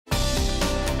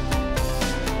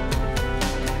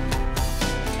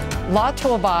Law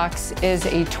Toolbox is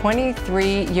a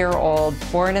 23-year-old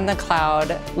born in the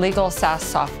cloud legal SaaS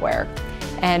software.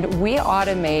 And we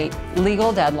automate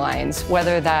legal deadlines,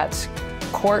 whether that's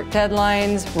court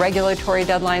deadlines, regulatory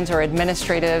deadlines, or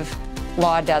administrative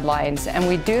law deadlines. And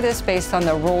we do this based on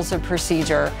the rules of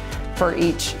procedure for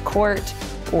each court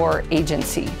or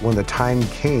agency. When the time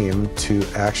came to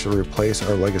actually replace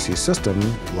our legacy system,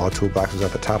 Law Toolbox was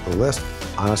at the top of the list.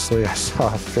 Honestly, I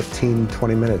saw a 15,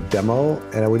 20-minute demo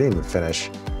and we didn't even finish.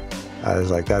 I was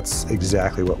like, that's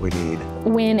exactly what we need.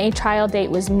 When a trial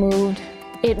date was moved,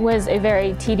 it was a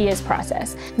very tedious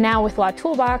process. Now with Law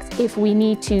Toolbox, if we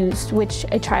need to switch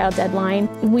a trial deadline,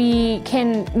 we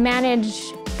can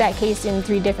manage that case in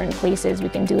 3 different places. We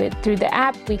can do it through the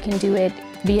app, we can do it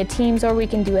via Teams, or we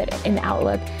can do it in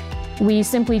Outlook. We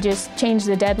simply just change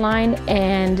the deadline,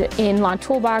 and in Law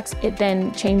Toolbox, it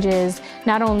then changes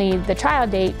not only the trial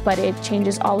date, but it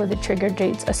changes all of the trigger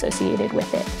dates associated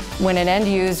with it. When an end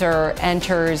user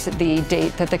enters the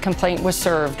date that the complaint was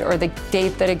served or the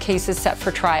date that a case is set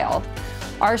for trial,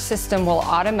 our system will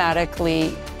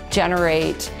automatically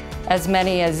generate as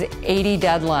many as 80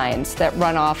 deadlines that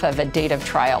run off of a date of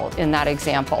trial in that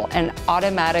example, and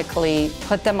automatically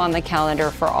put them on the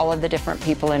calendar for all of the different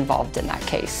people involved in that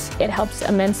case. It helps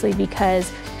immensely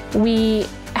because we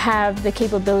have the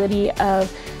capability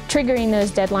of triggering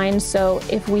those deadlines, so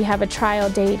if we have a trial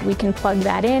date, we can plug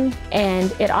that in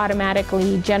and it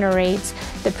automatically generates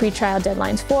the PreTrial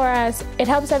deadlines for us. It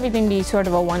helps everything be sort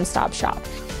of a one-stop shop.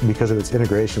 Because of its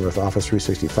integration with Office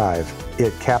 365,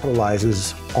 it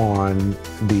capitalizes on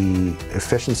the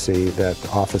efficiency that the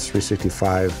Office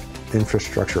 365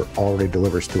 infrastructure already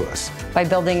delivers to us. By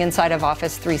building inside of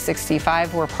Office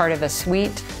 365, we're part of a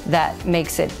suite that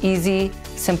makes it easy,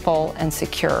 simple, and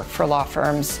secure for law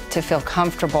firms to feel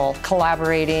comfortable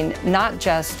collaborating not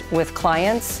just with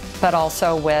clients, but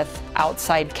also with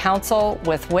outside counsel,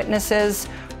 with witnesses,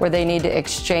 where they need to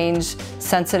exchange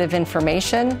sensitive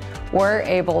information. We're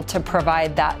able to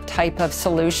provide that type of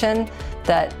solution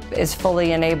that is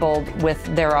fully enabled with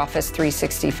their Office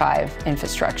 365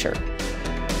 infrastructure.